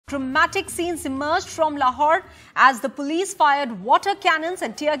Dramatic scenes emerged from Lahore as the police fired water cannons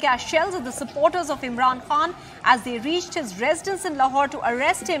and tear gas shells at the supporters of Imran Khan as they reached his residence in Lahore to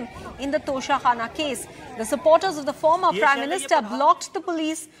arrest him in the Toshakhana case. The supporters of the former Prime Minister blocked the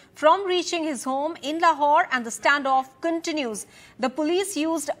police from reaching his home in Lahore and the standoff continues. The police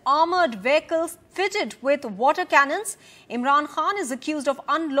used armoured vehicles fitted with water cannons. Imran Khan is accused of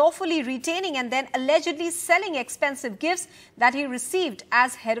unlawfully retaining and then allegedly selling expensive gifts that he received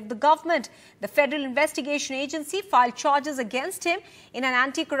as head of the government. The Federal Investigation Agency filed charges against him in an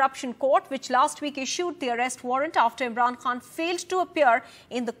anti-corruption court which last week issued the arrest warrant after Imran Khan failed to appear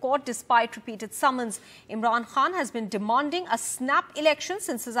in the court despite repeated summons. Imran Khan has been demanding a snap election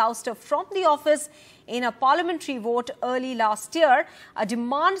since his ouster from the office in a parliamentary vote early last year, a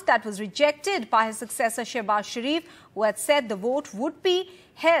demand that was rejected by his successor Shehbaz Sharif, who had said the vote would be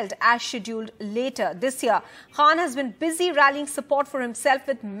held as scheduled later this year. Khan has been busy rallying support for himself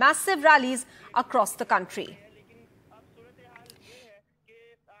with massive rallies across the country.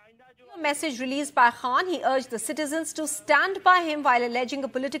 In a message released by Khan, he urged the citizens to stand by him while alleging a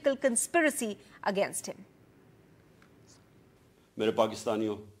political conspiracy against him. मेरे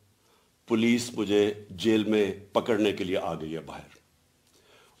पाकिस्तानियों, police मुझे jail में पकड़ने के लिए आ गई है बाहर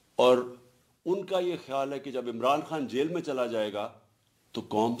और उनका ये ख्याल है कि जब इमरान खान जेल में चला जाएगा तो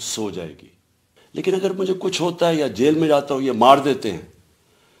कौम सो जाएगी। लेकिन अगर मुझे कुछ होता है या जेल में जाता हूं या मार देते हैं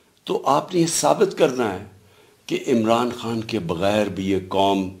तो आपने ये साबित करना है कि इमरान खान के बगैर भी ये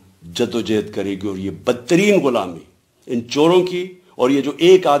कौम जदोजहद करेगी और ये बदतरीन गुलामी इन चोरों की और ये जो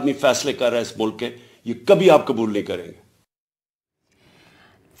एक आदमी फैसले कर रहा है इस मुल्क के, ये कभी आप कबूल नहीं करेंगे।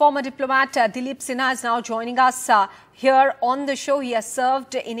 Former diplomat Dilip Sinha is now joining us here on the show. He has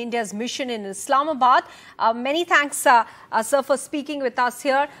served in India's mission in Islamabad. Many thanks, sir, for speaking with us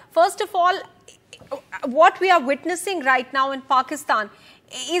here. First of all, what we are witnessing right now in Pakistan,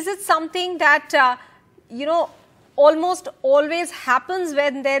 is it something that, almost always happens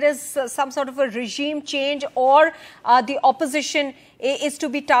when there is some sort of a regime change or the opposition is to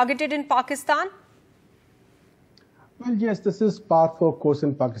be targeted in Pakistan? Well, yes, this is par for course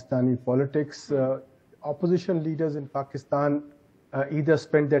in Pakistani politics. Opposition leaders in Pakistan either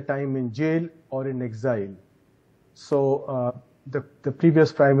spend their time in jail or in exile. So the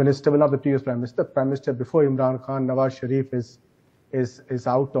previous Prime Minister, well, not the previous Prime Minister, Prime Minister before Imran Khan, Nawaz Sharif is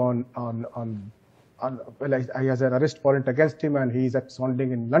out he has an arrest warrant against him and he is at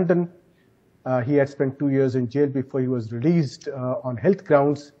Sonding in London. He had spent 2 years in jail before he was released on health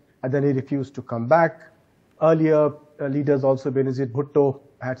grounds, and then he refused to come back. Earlier, leaders also, Benazir Bhutto,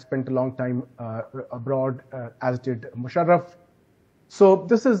 had spent a long time abroad, as did Musharraf. So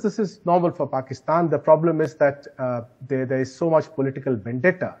this is normal for Pakistan. The problem is that there is so much political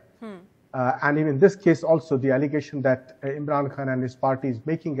vendetta. And even in this case also, the allegation that Imran Khan and his party is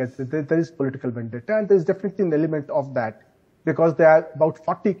making, there is political vendetta, and there is definitely an element of that, because there are about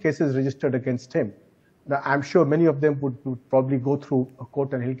 40 cases registered against him. Now, I'm sure many of them would probably go through a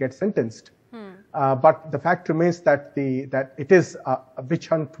court and he'll get sentenced. But the fact remains that it is a witch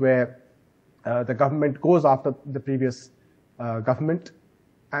hunt where the government goes after the previous government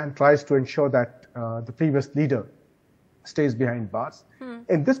and tries to ensure that the previous leader stays behind bars.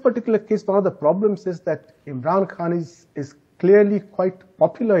 In this particular case, one of the problems is that Imran Khan is clearly quite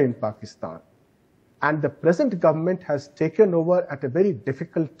popular in Pakistan, and the present government has taken over at a very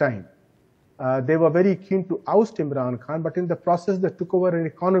difficult time. They were very keen to oust Imran Khan, but in the process they took over an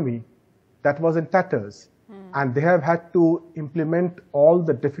economy that was in tatters, and they have had to implement all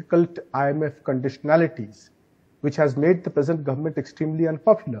the difficult IMF conditionalities, which has made the present government extremely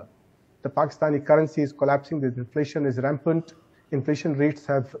unpopular. The Pakistani currency is collapsing, the inflation is rampant, interest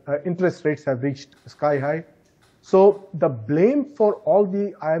rates have reached sky high. So the blame for all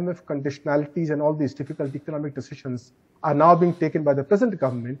the IMF conditionalities and all these difficult economic decisions are now being taken by the present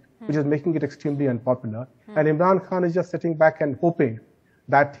government, which is making it extremely unpopular. And Imran Khan is just sitting back and hoping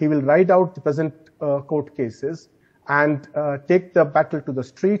that he will ride out the present court cases and take the battle to the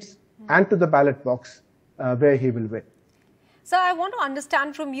streets and to the ballot box where he will win. So I want to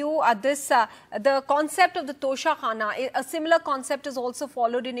understand from you the concept of the Toshakhana. A similar concept is also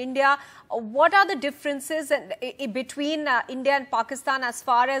followed in India. What are the differences between India and Pakistan as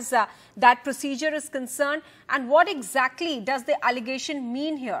far as that procedure is concerned? And what exactly does the allegation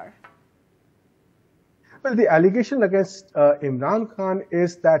mean here? Well, the allegation against Imran Khan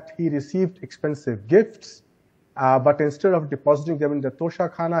is that he received expensive gifts, but instead of depositing them in the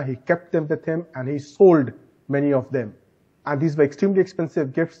Toshakhana, he kept them with him and he sold many of them. And these were extremely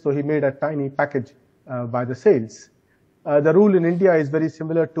expensive gifts, so he made a tiny package by the sales. The rule in India is very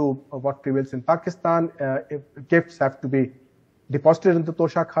similar to what prevails in Pakistan. If gifts have to be deposited in the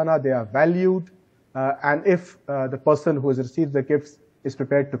Toshakhana, they are valued, and if the person who has received the gifts is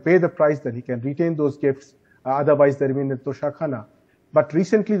prepared to pay the price, then he can retain those gifts, otherwise they remain in the Toshakhana. But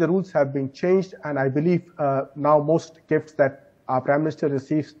recently the rules have been changed, and I believe now most gifts that our Prime Minister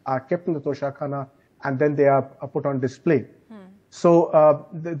receives are kept in the Toshakhana and then they are put on display. So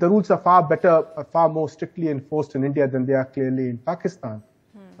the rules are far better, far more strictly enforced in India than they are clearly in Pakistan,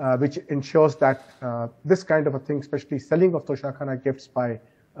 which ensures that this kind of a thing, especially selling of Toshakhana gifts by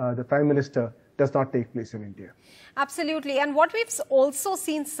the Prime Minister, does not take place in India. Absolutely. And what we've also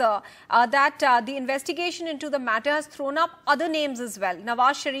seen, sir, that the investigation into the matter has thrown up other names as well.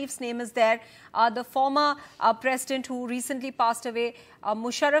 Nawaz Sharif's name is there. The former president who recently passed away,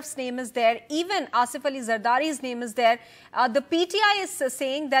 Musharraf's name is there. Even Asif Ali Zardari's name is there. The PTI is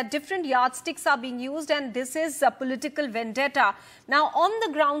saying that different yardsticks are being used and this is a political vendetta. Now, on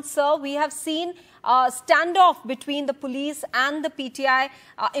the ground, sir, we have seen standoff between the police and the PTI,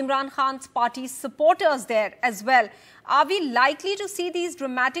 Imran Khan's party supporters there as well. Are we likely to see these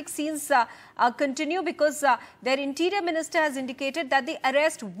dramatic scenes continue? Because their interior minister has indicated that the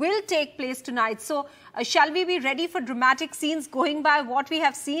arrest will take place tonight. So shall we be ready for dramatic scenes going by what we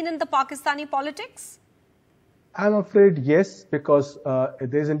have seen in the Pakistani politics? I'm afraid yes, because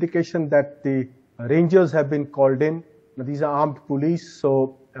there's indication that the Rangers have been called in. Now, these are armed police,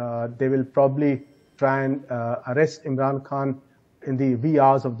 so they will probably try and arrest Imran Khan in the wee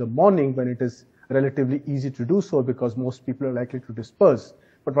hours of the morning when it is relatively easy to do so because most people are likely to disperse.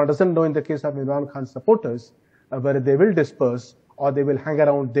 But one doesn't know in the case of Imran Khan's supporters whether they will disperse or they will hang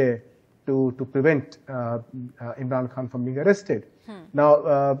around there to prevent Imran Khan from being arrested.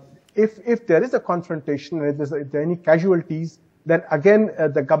 Now, if there is a confrontation, if there are any casualties, then again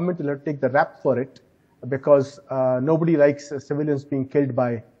the government will take the rap for it because nobody likes civilians being killed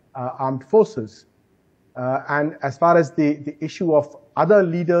by armed forces. And as far as the issue of other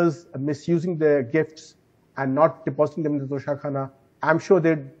leaders misusing their gifts and not depositing them in the Toshakhana, I'm sure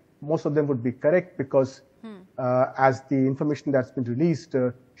that most of them would be correct because as the information that's been released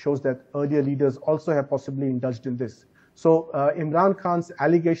shows that earlier leaders also have possibly indulged in this. So Imran Khan's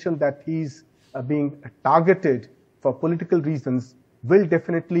allegation that he's being targeted for political reasons will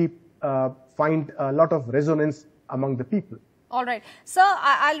definitely find a lot of resonance among the people. All right. Sir,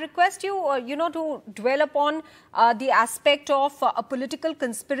 I'll request you, to dwell upon the aspect of a political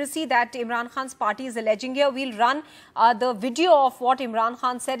conspiracy that Imran Khan's party is alleging here. We'll run the video of what Imran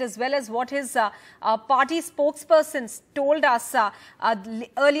Khan said as well as what his party spokesperson told us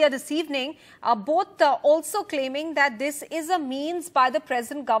earlier this evening, both also claiming that this is a means by the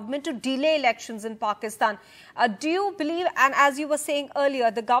present government to delay elections in Pakistan. Do you believe, and as you were saying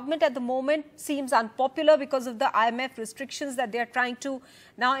earlier, the government at the moment seems unpopular because of the IMF restrictions that they are trying to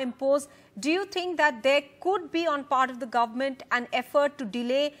now impose. Do you think that there could be on part of the government an effort to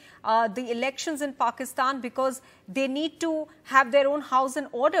delay the elections in Pakistan because they need to have their own house in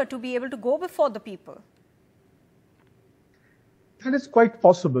order to be able to go before the people? That is quite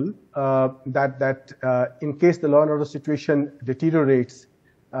possible that in case the law and order situation deteriorates,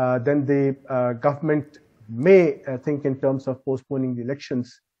 then the government may think in terms of postponing the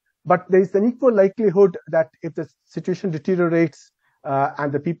elections. But there is an equal likelihood that if the situation deteriorates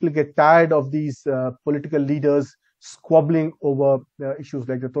and the people get tired of these political leaders squabbling over issues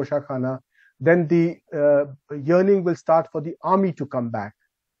like the Toshakhana, then the yearning will start for the army to come back.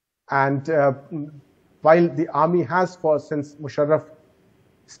 And while the army has, since Musharraf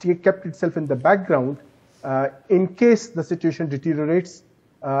kept itself in the background, in case the situation deteriorates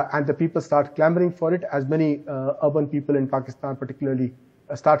and the people start clamoring for it, as many urban people in Pakistan particularly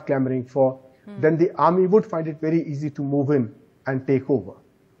start clamoring for, then the army would find it very easy to move in and take over.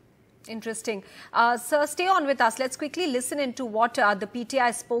 Interesting. Sir, stay on with us. Let's quickly listen into what the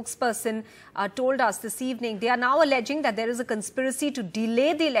PTI spokesperson told us this evening. They are now alleging that there is a conspiracy to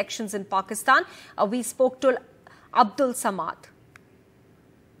delay the elections in Pakistan. We spoke to Abdul Samad.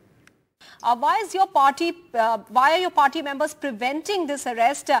 Why are your party members preventing this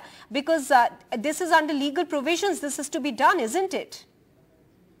arrest? Because this is under legal provisions. This is to be done, isn't it?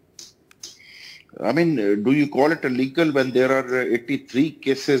 I mean, do you call it illegal when there are 83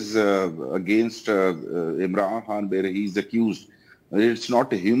 cases against Imran Khan where he is accused? It's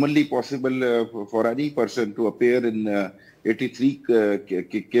not humanly possible for any person to appear in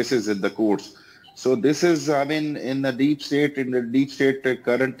 83 cases in the courts. So this is, I mean, in the deep state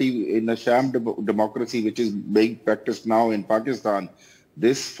currently in a sham democracy which is being practiced now in Pakistan,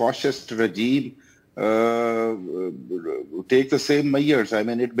 this fascist regime take the same measures. I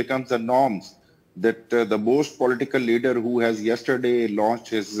mean, it becomes the norms that the most political leader who has yesterday launched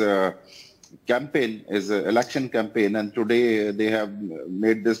his campaign, his election campaign, and today they have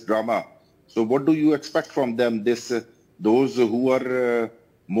made this drama. So what do you expect from them? Those who are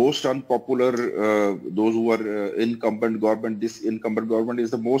most unpopular, those who are incumbent government, this incumbent government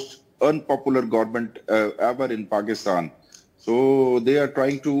is the most unpopular government ever in Pakistan. So they are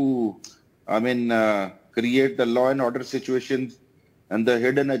trying to, create the law and order situation, and the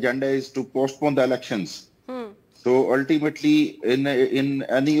hidden agenda is to postpone the elections. So ultimately, in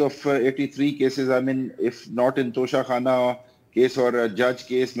any of 83 cases, if not in Toshakhana case or a judge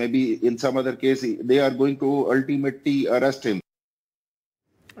case, maybe in some other case, they are going to ultimately arrest him.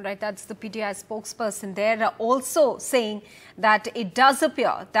 Right, that's the PTI spokesperson there, also saying that it does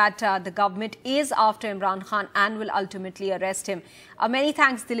appear that the government is after Imran Khan and will ultimately arrest him. Many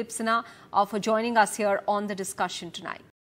thanks, Dilip Sinha, for joining us here on the discussion tonight.